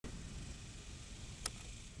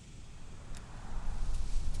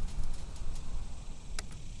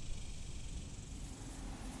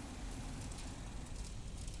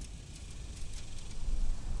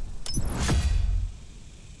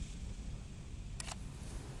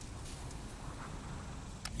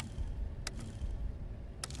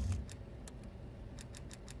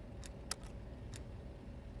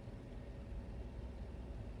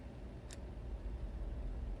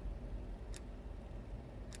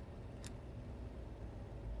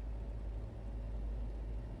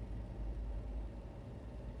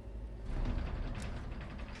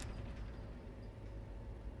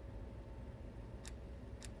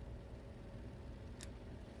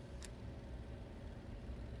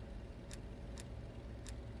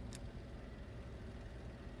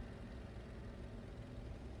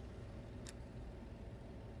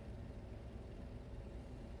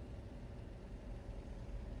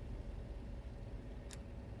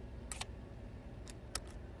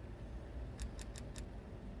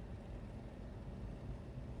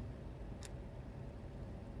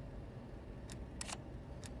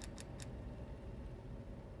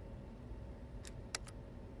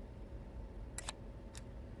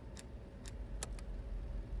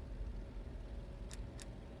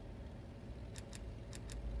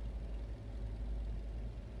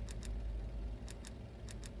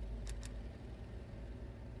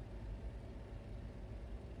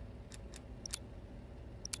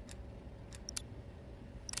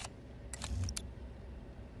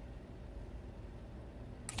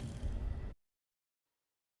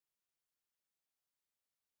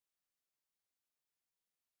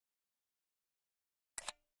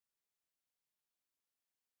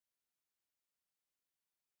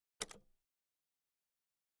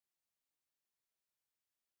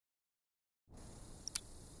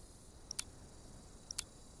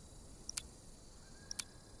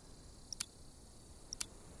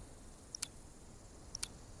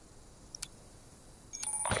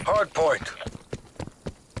hard point.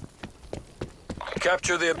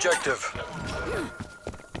 Capture the objective.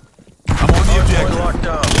 I'm on the objective. Hard point locked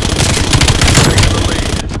down. Taking the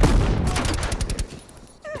lead.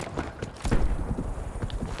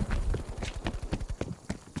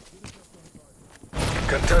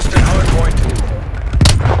 Contested hard point.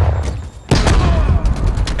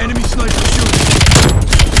 Enemy sniper shooting.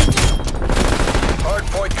 Hard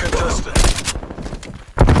point contested.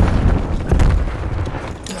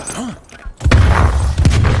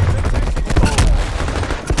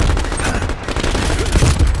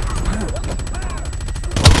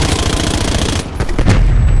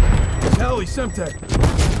 Heli, Semtech.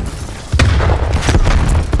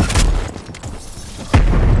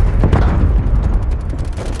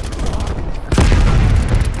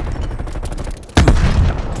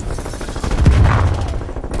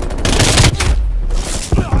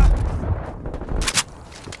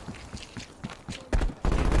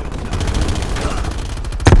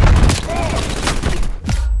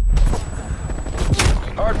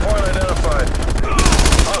 Hard point identified.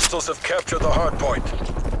 Hostiles have captured the hard point.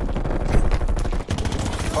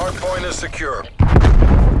 Hard point is secure.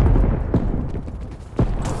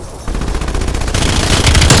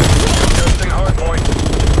 Contesting hard point.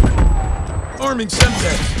 Arming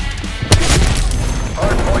Semtech.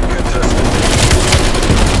 Hard point contested.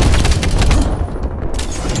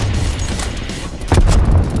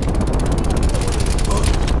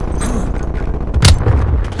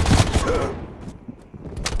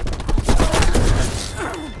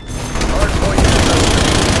 Hard point contested.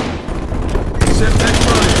 Semtech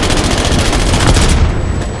fire.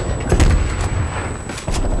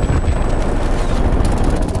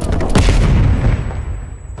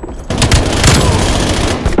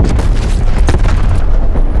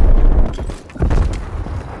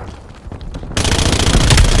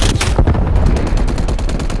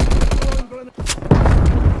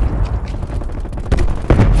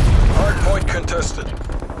 Hard point contested.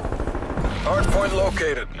 Hard point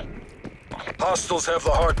located. Hostiles have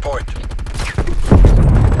the hard point.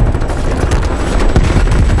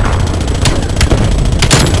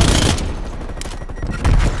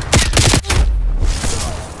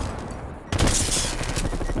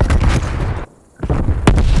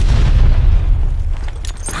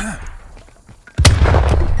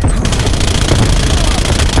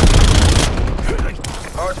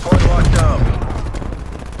 Hard point locked down.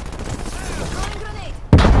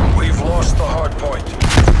 We've lost the hard point.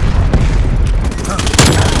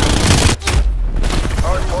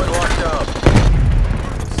 Hard point locked down.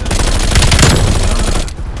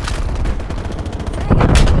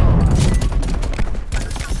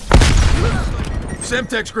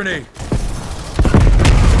 Semtex grenade.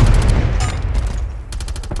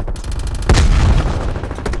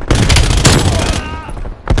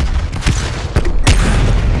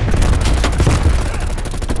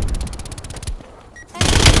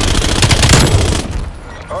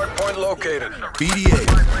 Hard point located. BDA.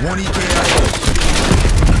 1 EKIA.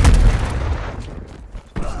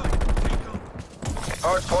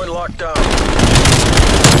 Hard point locked down.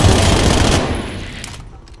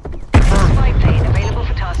 Spy plane available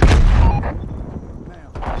for tasking.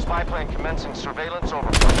 Spy plane commencing surveillance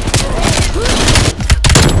over.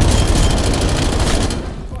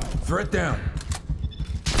 Threat down.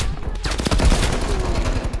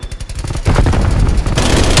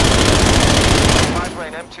 Spy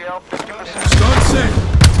plane MTL 50%. Stun sent.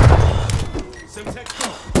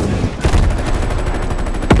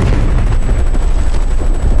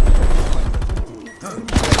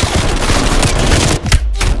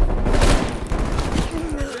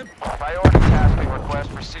 Priority tasking request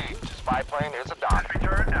received. Spy plane is a dock.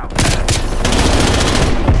 Return now.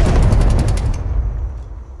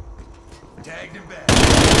 Tagged and back.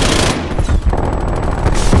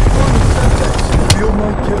 Field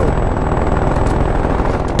mode kill.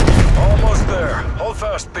 Almost there. Hold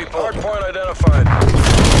fast, people. Hard point identified.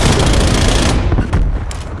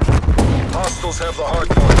 Hostiles have the hard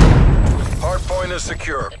point. Hard point is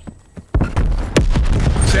secure.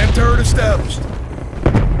 SAM turret established.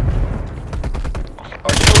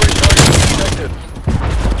 Artillery target detected.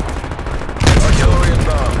 Artillery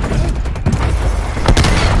inbound.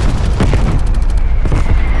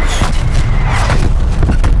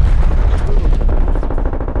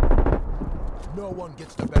 No one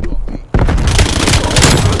gets the better of me.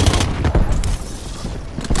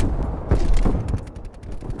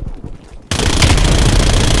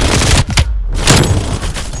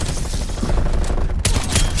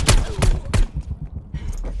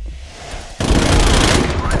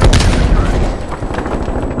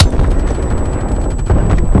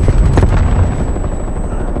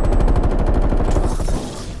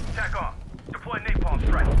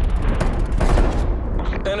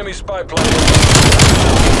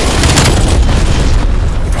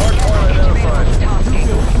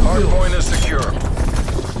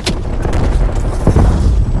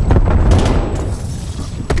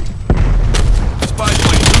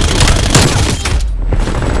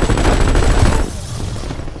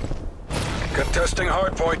 Contesting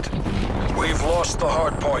hardpoint. We've lost the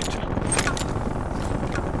hardpoint.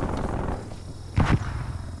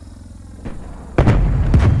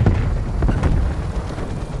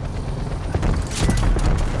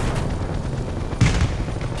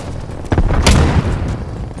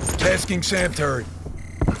 Tasking SAM turret.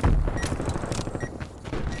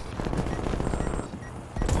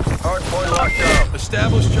 Hardpoint locked down.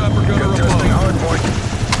 Established chopper gunner Contesting above. hardpoint.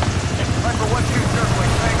 Viper 1-2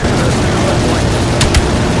 circling Tango. Contesting hardpoint.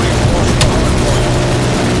 We've lost the hardpoint.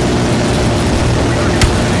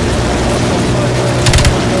 Hostile flight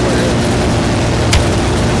plane overhead.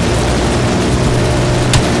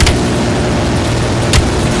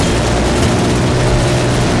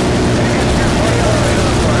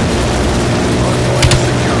 Hardpoint is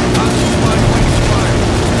secure. Hostile spy plane spotted.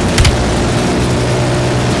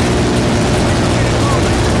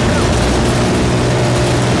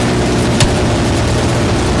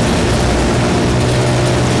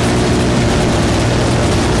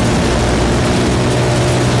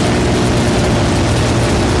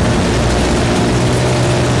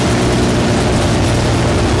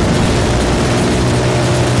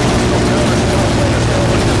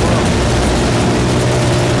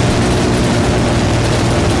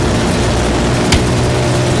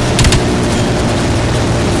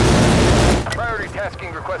 Priority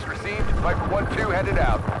tasking request received. Viper 1-2 headed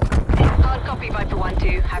out. Hard copy, Viper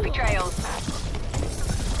 1-2. Happy trails.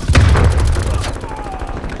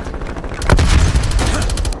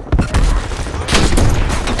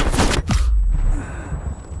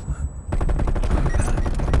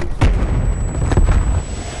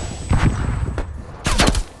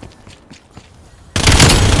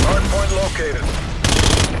 Hardpoint located.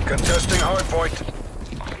 Contesting hardpoint.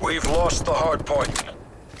 We've lost the hardpoint.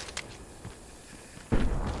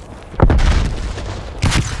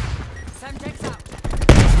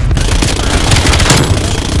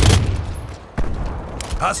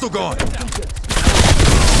 Hostile gone.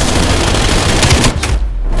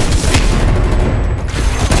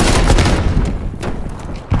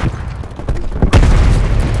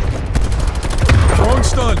 Throwing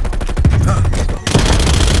stun.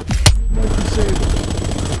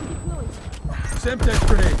 Semtex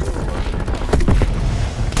grenade.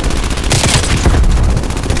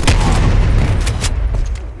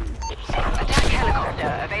 Attack helicopter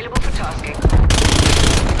available for tasking.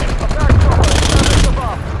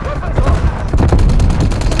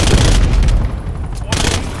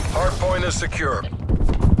 Hardpoint is secure.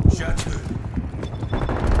 Shot good.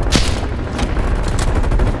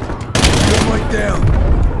 Gunlight down.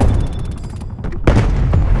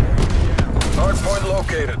 Hardpoint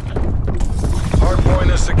located. Hardpoint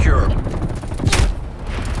is secure.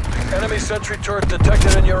 Enemy sentry turret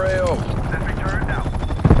detected in your AO.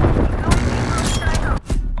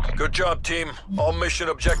 Good job, team. All mission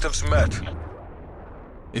objectives met.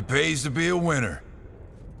 It pays to be a winner.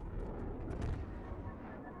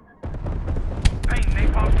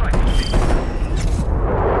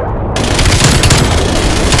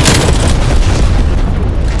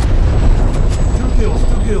 Two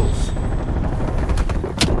kills.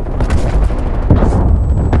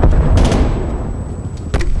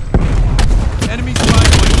 Enemy spy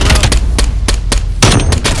plane grounded.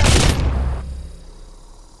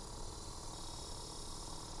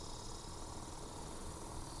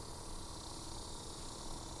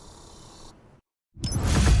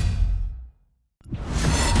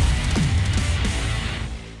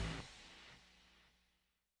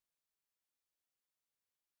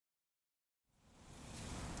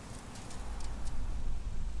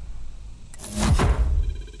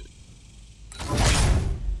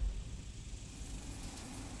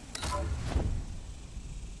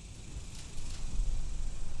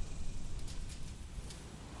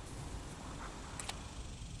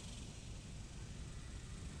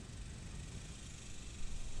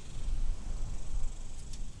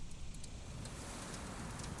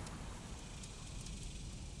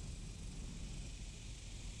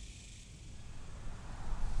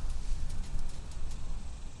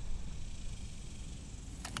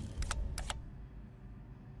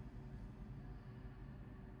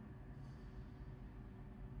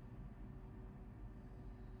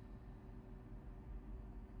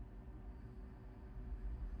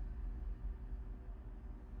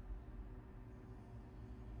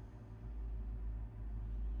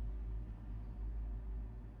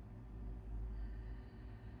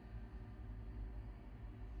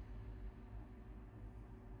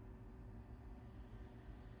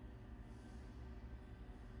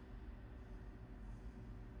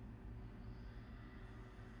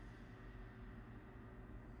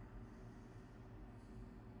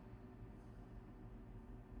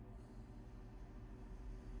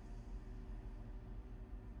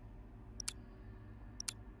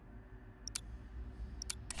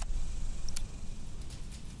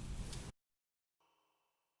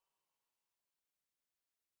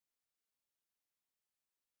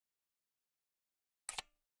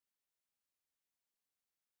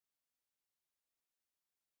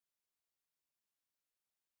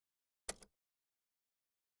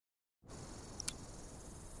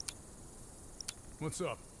 What's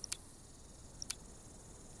up?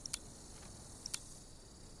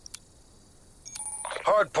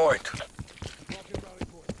 Hard point.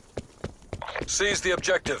 Seize the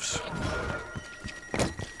objectives.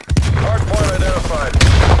 Hard point identified.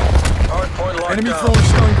 Hard point locked Enemy down. throwing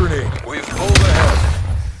stun grenade. We've pulled ahead.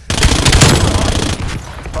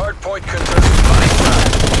 Hard point contested.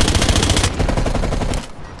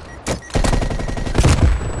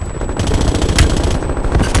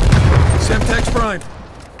 Semtex prime.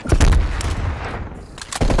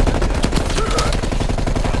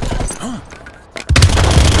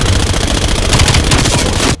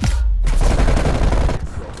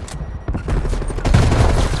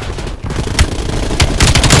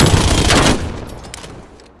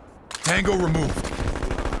 Tango removed.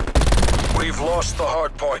 We've lost the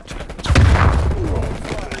hard point.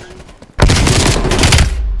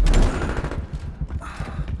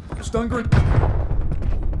 Stun grenade.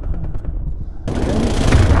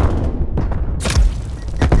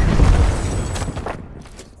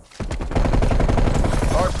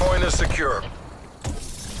 Hard point is secure.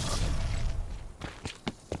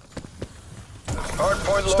 Hard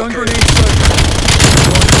point Stun located. grenade.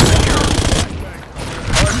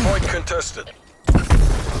 Hard point contested.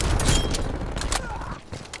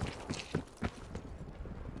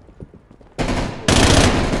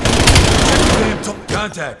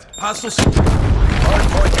 Contact. Hostile. Hard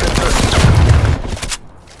point contested.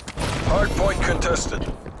 Hard point contested.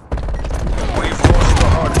 We've lost the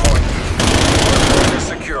hard point. Hard point is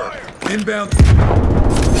secure. Inbound.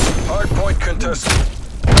 Hard point contested.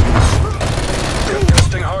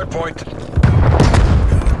 Contesting hard point.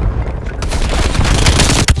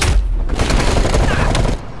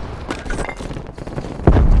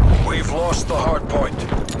 We've lost the hard point.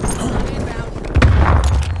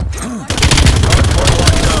 Hard point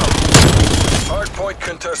locked down. Hard point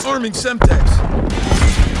contested. Arming Semtex.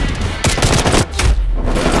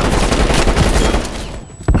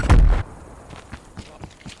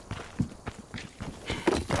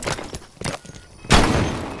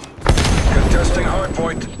 Contesting hard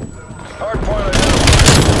point. Hard point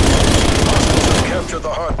identified. Hostiles have captured the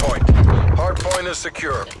hard point. Hard point is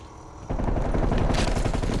secure.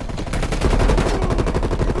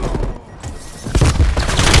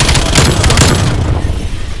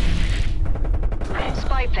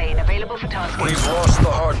 Spy plane available for tasking. We've lost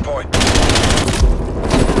the hard point.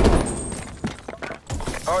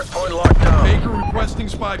 Hard point locked down. Baker requesting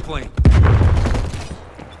spy plane.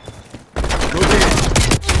 Located.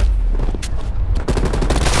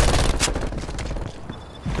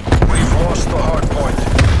 We've lost the hard point.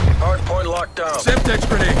 Hard point locked down. Semtex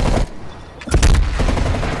grenade.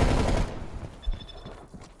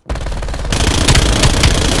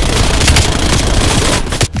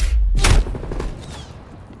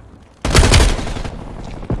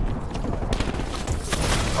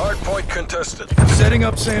 Hard point contested. Setting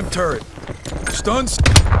up SAM turret. Stun.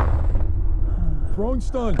 Throwing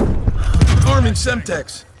stun. Arming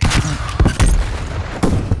Semtex.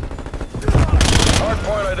 Hard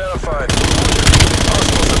point identified.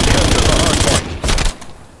 Hostiles have captured the hard point.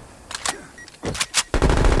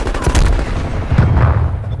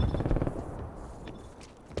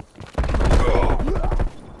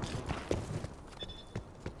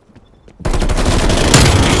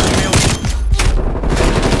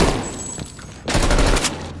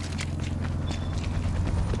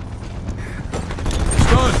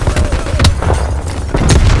 Stun.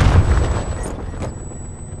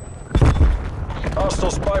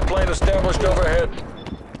 Hostile spy plane established overhead.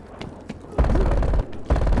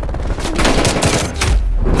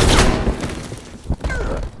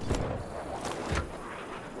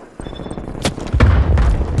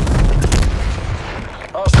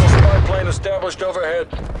 Hostile spy plane established overhead.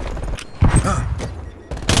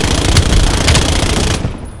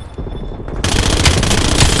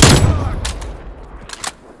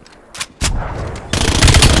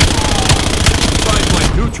 Spy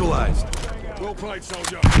plane neutralized. Well played,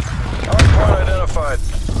 soldier. Hard point identified.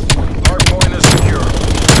 Hard point is secure.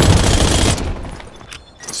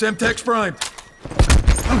 Semtex prime.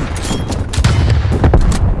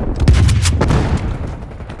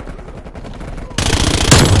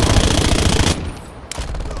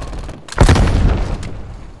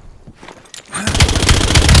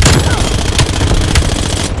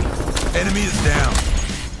 Enemy is down.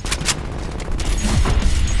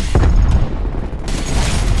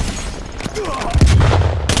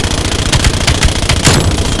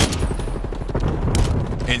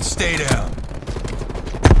 And stay down.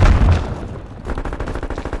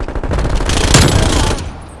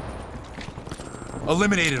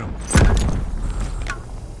 Eliminated him.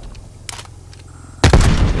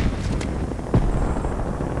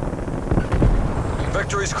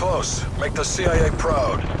 Victory's close. Make the CIA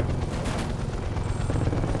proud.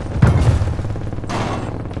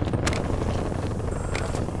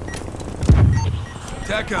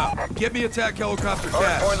 TACOM, get me attack helicopter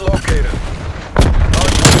task. Hardpoint located.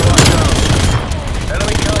 Hardpoint locked down.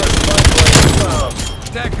 Enemy counter spy plane found.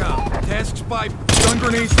 TACOM, task spy, stun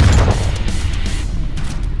grenades.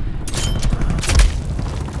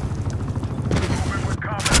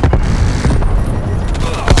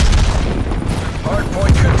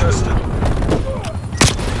 Hardpoint contested.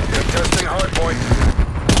 Contesting hardpoint.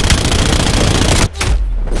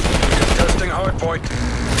 Contesting hardpoint.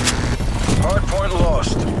 Hardpoint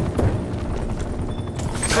lost.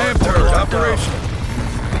 Sam Hardpoint turret, locked down. operation.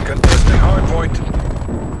 Contesting hardpoint.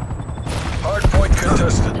 Hardpoint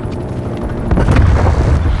contested.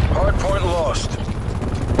 Hardpoint lost.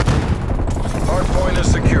 Hardpoint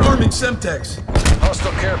is secure. Arming Semtex.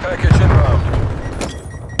 Hostile care package inbound.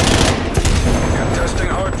 Contesting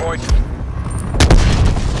hardpoint.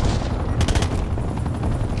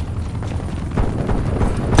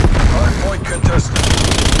 Hardpoint contested.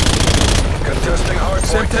 Contesting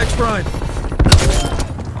hardpoint. Semtex prime.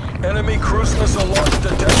 Enemy cruise missile launch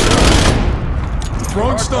detected.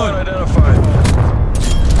 Wrong Hardpoint stun. identified.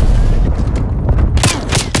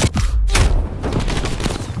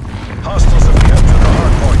 Hostiles have captured the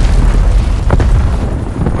hardpoint.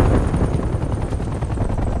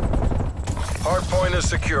 Hardpoint is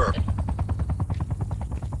secure.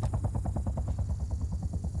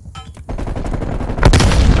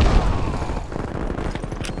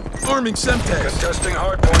 Arming Semtex. Contesting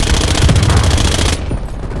hardpoint.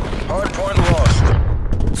 Hardpoint lost.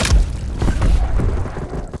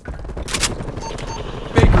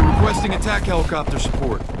 Baker requesting attack helicopter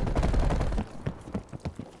support.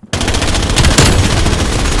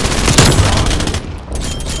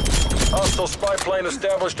 Hostile spy plane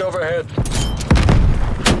established overhead.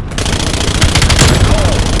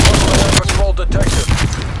 Call. Hostile air patrol detected.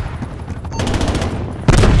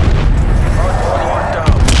 Hardpoint locked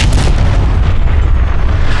down.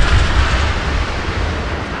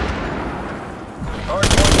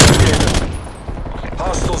 Hardpoint located.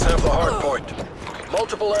 Hostiles have the hardpoint.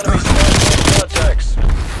 Multiple enemy spy plane contacts.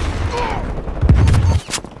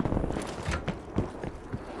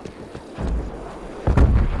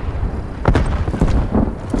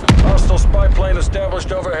 Hostile spy plane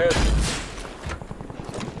established overhead.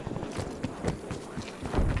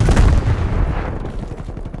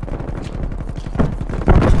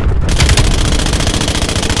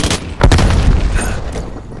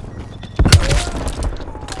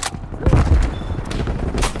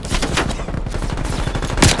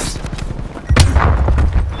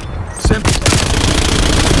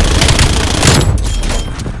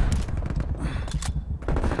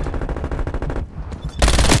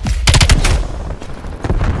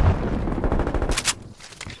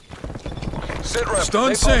 Sitrep,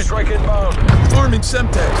 Stun napalm sent. strike inbound. Arming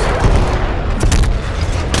Semtex.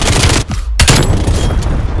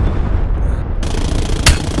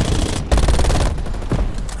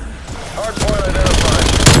 Hardpoint identified.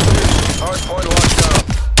 Hardpoint locked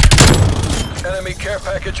down. Enemy care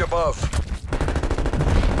package above.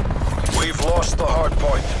 We've lost the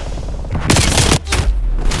hardpoint.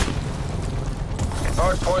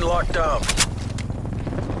 Hardpoint locked down.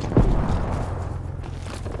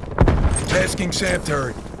 Tasking Sam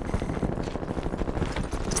turret.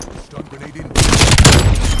 Stun grenade in.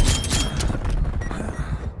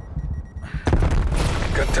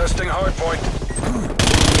 Contesting hardpoint.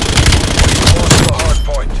 We've lost the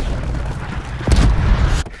hardpoint.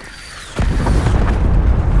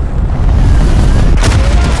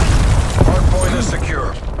 Hardpoint is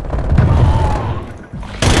secure.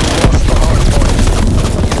 We've lost the hardpoint.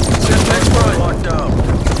 Semtex Hardpoint prime. locked down.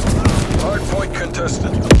 Hardpoint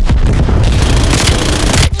contested.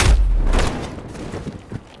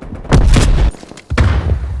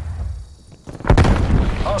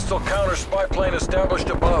 Hostile counter spy plane established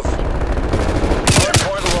above.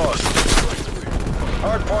 Hardpoint lost.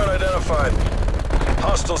 Hardpoint identified.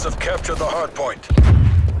 Hostiles have captured the hardpoint.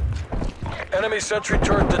 Enemy sentry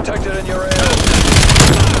turret detected in your area.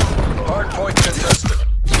 Hardpoint contested.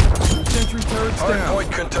 Sentry turrets down.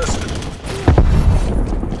 Hardpoint contested.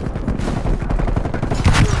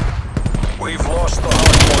 We've lost the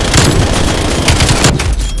hardpoint.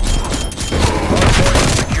 Hardpoint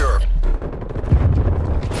is secure.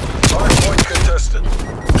 Hardpoint contested.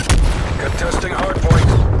 Contesting hardpoint.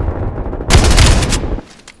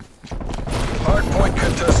 Hardpoint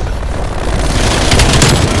contested.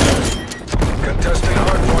 Contesting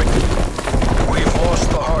hardpoint. We've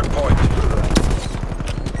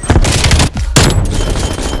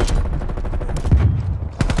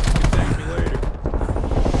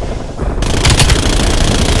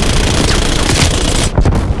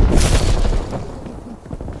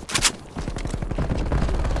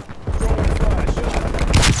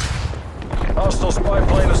Hostile spy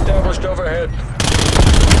plane established overhead.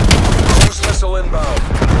 Cruise missile inbound.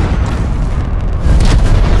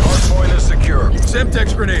 Hardpoint is secure.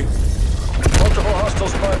 Semtex grenade. Multiple hostile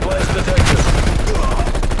spy planes detected.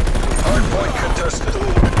 Hardpoint contested.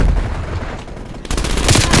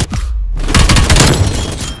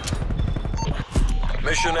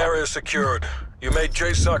 Mission area secured. You made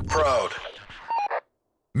JSOC proud.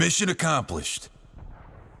 Mission accomplished.